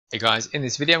Hey guys, in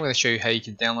this video I'm going to show you how you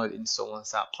can download, install and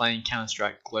start playing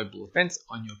Counter-Strike Global Offense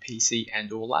on your PC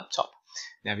and or laptop.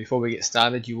 Now before we get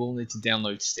started you will need to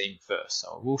download Steam first,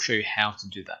 so I will show you how to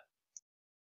do that.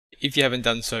 If you haven't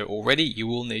done so already, you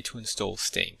will need to install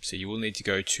Steam. So you will need to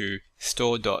go to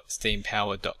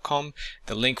store.steampower.com.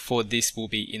 The link for this will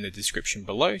be in the description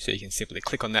below, so you can simply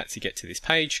click on that to get to this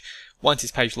page. Once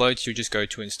this page loads, you'll just go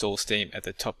to install Steam at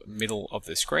the top middle of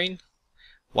the screen.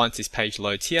 Once this page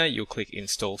loads here, you'll click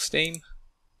Install Steam.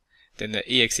 Then the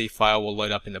exe file will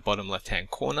load up in the bottom left hand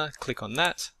corner. Click on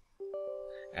that.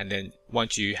 And then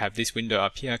once you have this window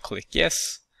up here, click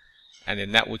Yes. And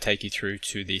then that will take you through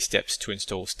to the steps to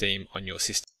install Steam on your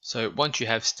system. So once you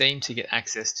have Steam, to get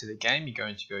access to the game, you're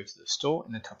going to go to the store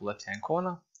in the top left hand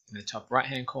corner. In the top right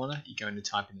hand corner, you're going to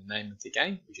type in the name of the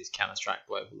game, which is Counter-Strike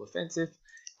Global Offensive.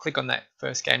 Click on that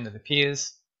first game that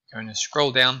appears. You're going to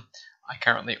scroll down. I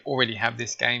currently already have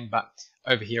this game, but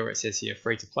over here it says here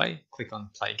free to play. Click on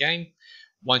play game.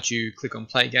 Once you click on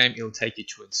play game, it'll take you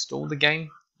to install the game.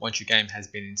 Once your game has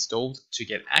been installed, to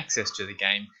get access to the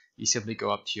game, you simply go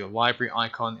up to your library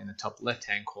icon in the top left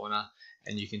hand corner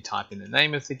and you can type in the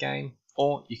name of the game,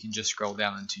 or you can just scroll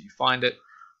down until you find it,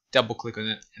 double click on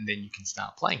it, and then you can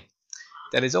start playing.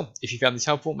 That is all. If you found this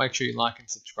helpful, make sure you like and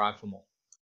subscribe for more.